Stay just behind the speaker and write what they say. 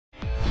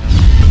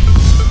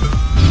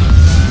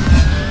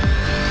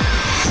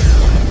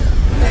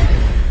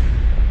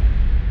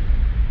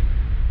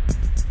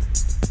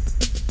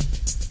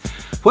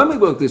When we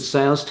work with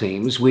sales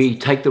teams, we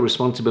take the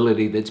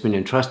responsibility that's been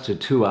entrusted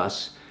to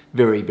us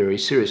very, very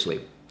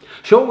seriously.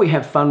 Sure, we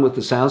have fun with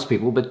the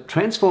salespeople, but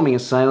transforming a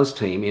sales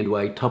team into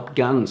a Top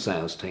Gun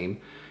sales team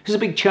is a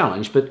big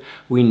challenge, but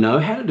we know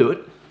how to do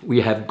it.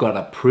 We have got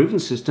a proven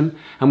system,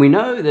 and we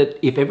know that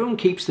if everyone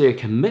keeps their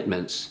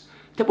commitments,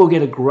 that we'll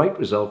get a great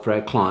result for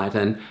our client,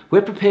 and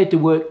we're prepared to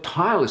work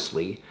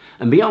tirelessly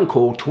and be on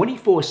call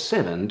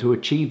 24/7 to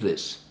achieve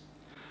this.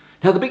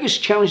 Now, the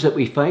biggest challenge that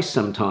we face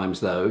sometimes,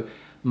 though,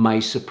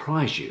 may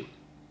surprise you.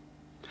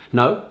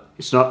 No,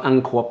 it's not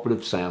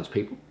uncooperative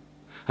salespeople.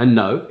 And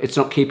no, it's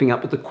not keeping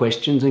up with the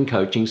questions and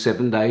coaching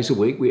 7 days a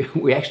week.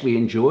 We actually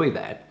enjoy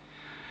that.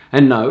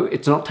 And no,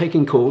 it's not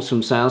taking calls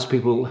from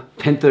salespeople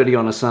 10:30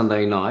 on a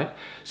Sunday night,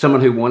 someone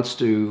who wants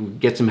to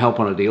get some help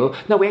on a deal.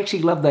 No, we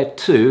actually love that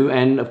too.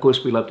 And of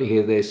course, we love to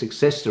hear their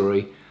success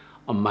story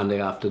on Monday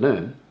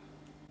afternoon.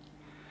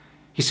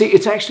 You see,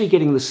 it's actually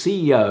getting the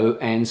CEO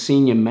and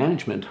senior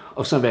management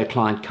of some of our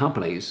client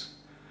companies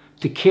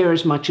to care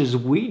as much as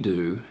we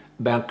do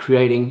about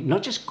creating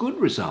not just good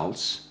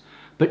results,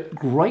 but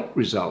great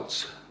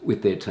results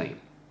with their team.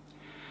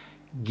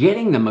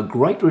 Getting them a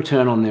great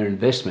return on their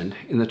investment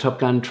in the Top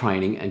Gun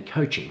training and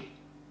coaching.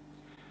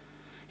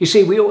 You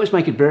see, we always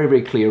make it very,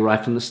 very clear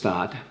right from the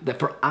start that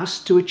for us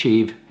to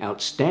achieve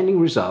outstanding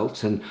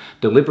results and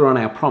deliver on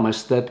our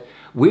promise, that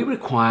we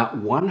require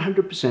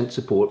 100%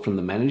 support from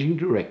the managing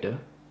director,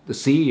 the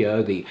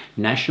CEO, the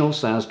national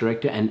sales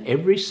director, and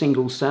every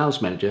single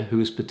sales manager who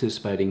is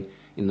participating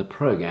in the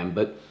program.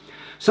 But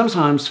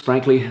sometimes,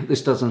 frankly,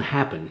 this doesn't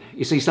happen.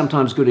 You see,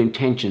 sometimes good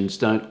intentions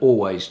don't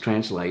always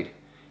translate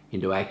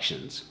into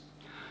actions.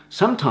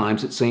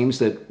 Sometimes it seems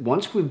that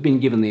once we've been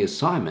given the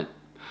assignment,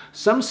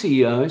 some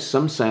CEOs,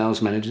 some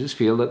sales managers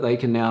feel that they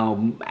can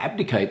now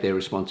abdicate their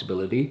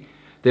responsibility,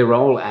 their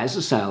role as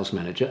a sales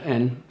manager,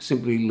 and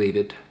simply leave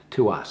it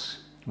to us.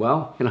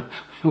 Well,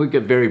 we've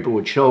got very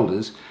broad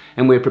shoulders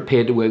and we're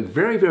prepared to work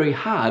very, very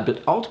hard,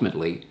 but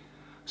ultimately,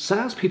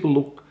 salespeople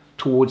look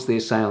towards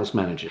their sales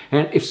manager.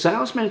 And if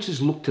sales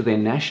managers look to their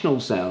national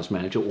sales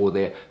manager or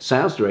their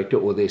sales director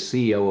or their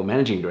CEO or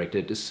managing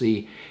director to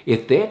see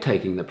if they're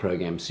taking the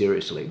program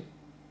seriously,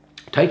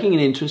 taking an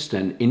interest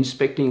and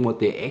inspecting what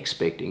they're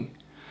expecting,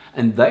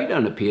 and they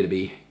don't appear to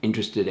be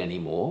interested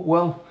anymore,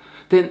 well,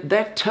 then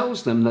that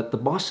tells them that the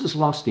boss has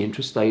lost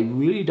interest, they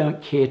really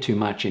don't care too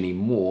much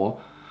anymore,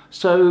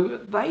 so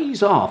they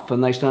ease off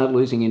and they start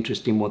losing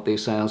interest in what their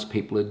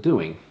salespeople are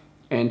doing.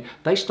 And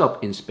they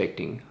stop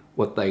inspecting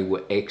what they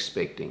were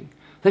expecting.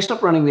 They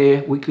stop running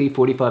their weekly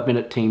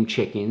 45-minute team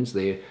check-ins,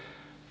 their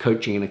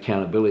coaching and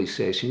accountability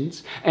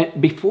sessions,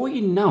 and before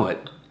you know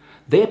it,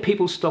 their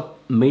people stop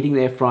meeting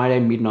their Friday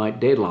midnight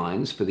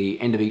deadlines for the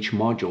end of each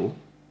module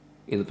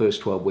in the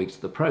first 12 weeks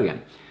of the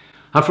program.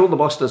 After all, the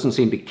boss doesn't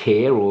seem to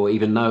care or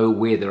even know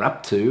where they're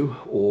up to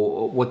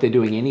or what they're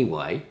doing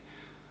anyway.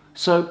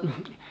 So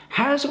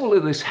how does all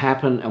of this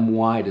happen and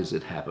why does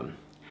it happen?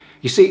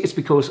 You see, it's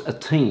because a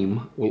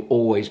team will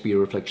always be a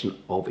reflection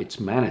of its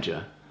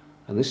manager,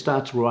 and this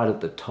starts right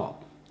at the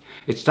top.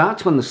 It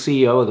starts when the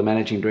CEO or the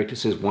managing director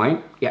says,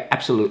 Wayne, yeah,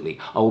 absolutely,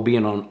 I will be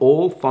in on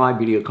all 5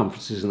 video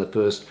conferences in the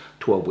first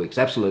 12 weeks,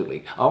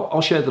 absolutely.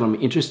 I'll show that I'm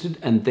interested,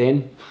 and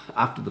then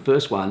after the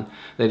first one,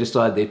 they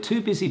decide they're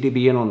too busy to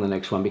be in on the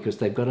next one because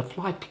they've got a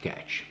flight to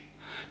catch.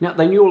 Now,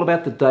 they knew all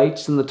about the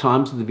dates and the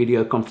times of the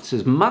video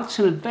conferences months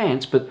in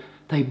advance, but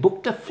they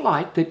booked a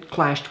flight that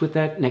clashed with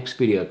that next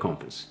video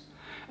conference.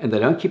 And they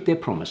don't keep their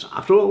promise.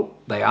 After all,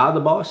 they are the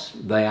boss,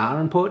 they are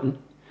important.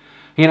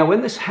 You know,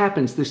 when this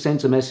happens, this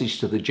sends a message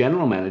to the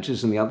general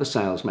managers and the other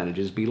sales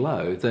managers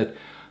below that,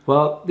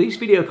 well, these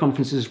video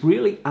conferences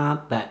really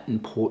aren't that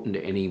important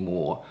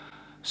anymore.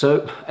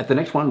 So at the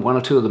next one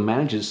or two of the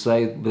managers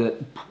say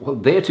that, well,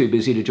 they're too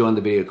busy to join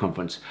the video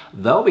conference.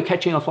 They'll be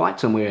catching a flight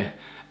somewhere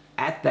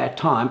at that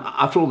time.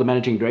 After all, the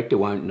managing director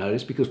won't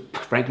notice because,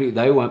 frankly,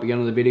 they won't be going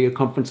to the video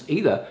conference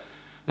either.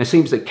 And it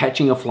seems that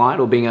catching a flight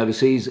or being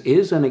overseas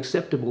is an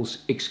acceptable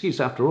excuse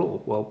after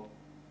all. Well,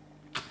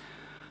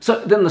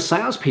 so then the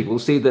salespeople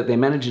see that their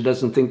manager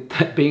doesn't think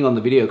that being on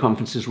the video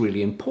conference is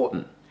really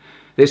important.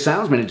 Their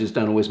sales managers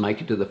don't always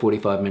make it to the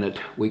 45-minute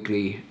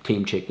weekly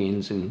team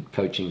check-ins and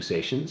coaching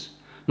sessions,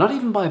 not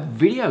even by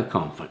video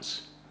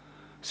conference.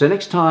 So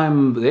next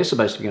time they're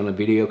supposed to be on a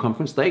video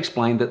conference, they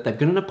explain that they've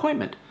got an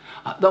appointment.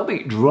 They'll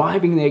be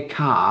driving their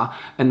car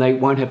and they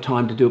won't have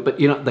time to do it, but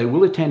you know, they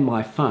will attend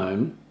by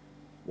phone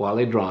while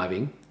they're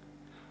driving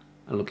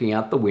and looking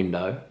out the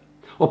window.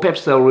 Or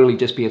perhaps they'll really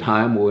just be at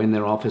home or in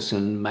their office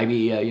and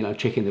maybe,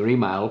 checking their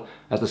email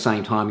at the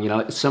same time. You know,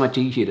 it's so much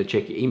easier to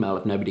check your email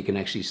if nobody can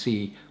actually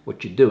see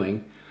what you're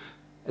doing.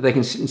 They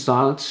can sit in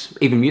silence,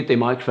 even mute their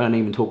microphone,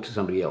 even talk to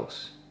somebody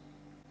else.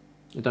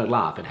 Don't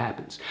laugh, it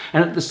happens.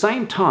 And at the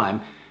same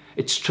time,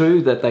 it's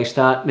true that they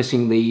start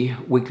missing the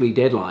weekly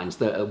deadlines,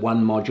 the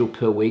 1 module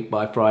per week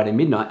by Friday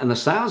midnight, and the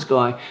sales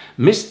guy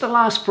missed the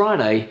last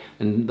Friday,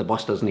 and the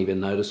boss doesn't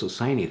even notice or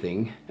say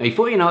anything. And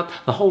before you know it,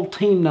 the whole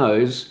team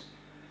knows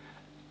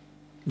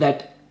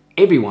that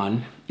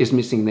everyone is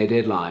missing their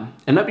deadline,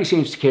 and nobody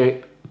seems to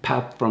care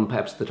from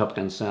perhaps the Top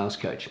Gun sales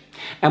coach.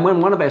 And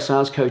when one of our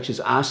sales coaches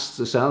asks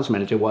the sales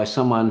manager why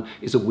someone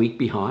is a week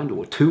behind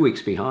or 2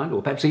 weeks behind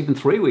or perhaps even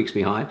 3 weeks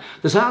behind,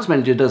 the sales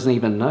manager doesn't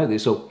even know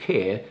this or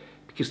care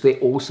because they're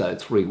also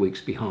 3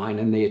 weeks behind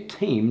and their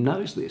team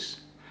knows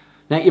this.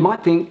 Now you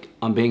might think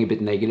I'm being a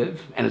bit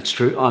negative, and it's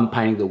true, I'm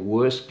painting the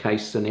worst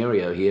case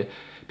scenario here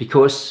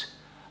because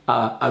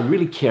I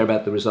really care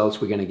about the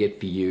results we're going to get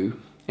for you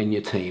and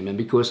your team, and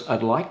because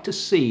I'd like to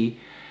see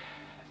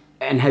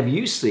and have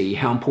you see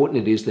how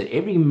important it is that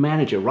every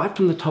manager, right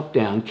from the top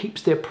down,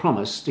 keeps their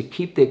promise to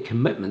keep their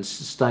commitments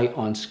to stay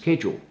on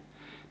schedule.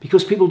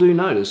 Because people do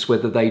notice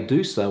whether they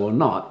do so or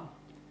not.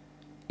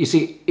 You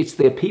see, it's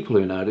their people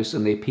who notice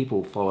and their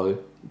people follow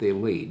their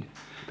lead.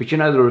 But you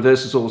know the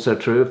reverse is also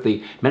true. If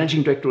the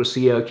managing director or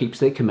CEO keeps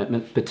their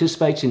commitment,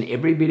 participates in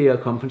every video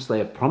conference they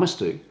have promised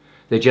to,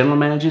 their general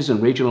managers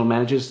and regional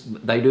managers,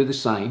 they do the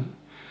same,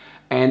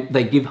 and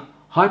they give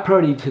high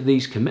priority to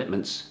these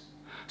commitments,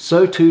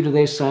 so too to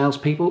their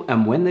salespeople,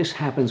 and when this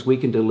happens, we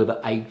can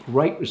deliver a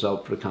great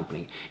result for a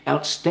company.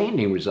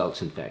 Outstanding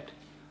results, in fact.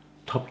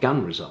 Top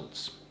Gun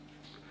results.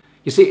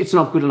 You see, it's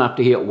not good enough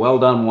to hear, well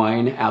done,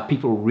 Wayne. Our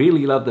people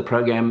really love the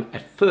program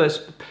at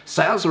first.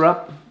 Sales are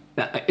up.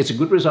 It's a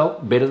good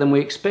result, better than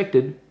we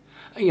expected.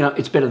 You know,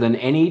 it's better than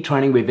any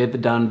training we've ever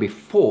done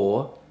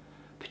before.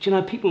 But you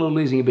know, people are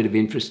losing a bit of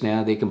interest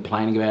now. They're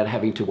complaining about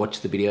having to watch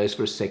the videos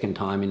for a second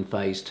time in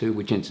phase 2,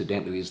 which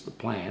incidentally is the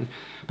plan.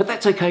 But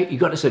that's okay. You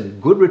got us a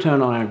good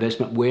return on our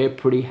investment. We're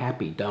pretty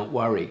happy. Don't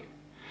worry.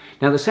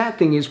 Now, the sad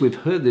thing is we've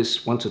heard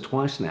this once or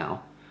twice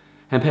now,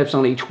 and perhaps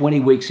only 20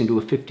 weeks into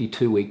a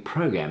 52-week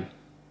program.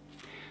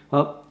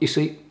 Well, you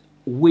see,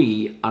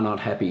 we are not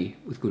happy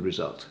with good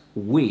results.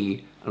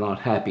 We are not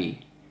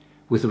happy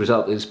with the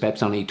result that is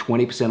perhaps only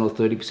 20% or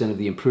 30% of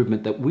the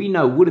improvement that we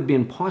know would have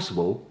been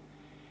possible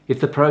if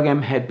the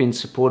program had been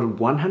supported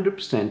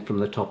 100% from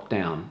the top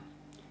down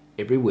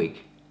every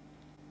week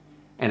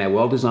and our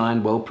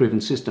well-designed,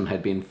 well-proven system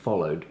had been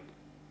followed.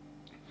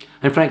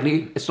 And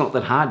frankly, it's not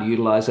that hard to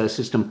utilize our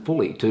system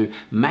fully to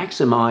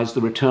maximize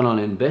the return on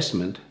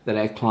investment that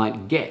our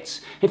client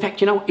gets. In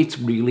fact, you know, it's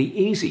really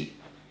easy.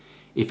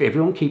 If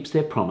everyone keeps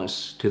their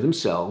promise to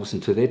themselves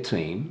and to their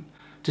team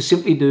to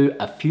simply do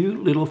a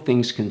few little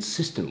things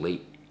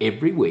consistently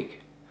every week,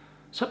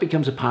 so it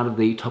becomes a part of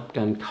the Top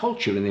Gun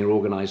culture in their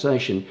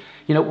organization.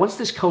 You know, once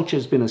this culture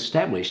has been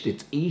established,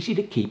 it's easy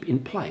to keep in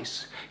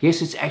place.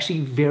 Yes, it's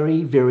actually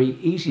very, very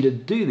easy to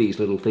do these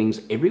little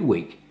things every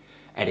week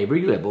at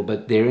every level,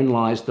 but therein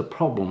lies the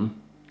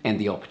problem and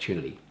the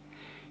opportunity.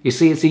 You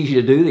see, it's easy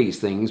to do these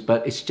things,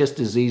 but it's just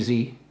as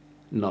easy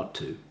not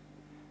to.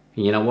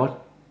 And you know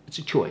what? It's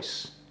a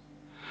choice.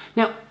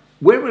 Now,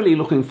 we're really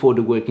looking forward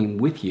to working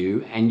with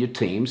you and your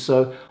team,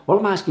 so what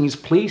I'm asking is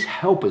please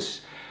help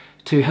us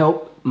to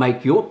help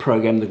make your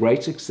program the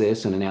great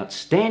success and an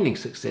outstanding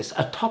success,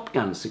 a Top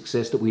Gun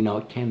success that we know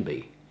it can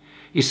be.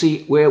 You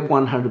see, we're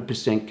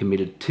 100%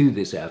 committed to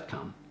this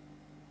outcome.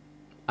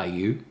 Are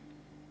you?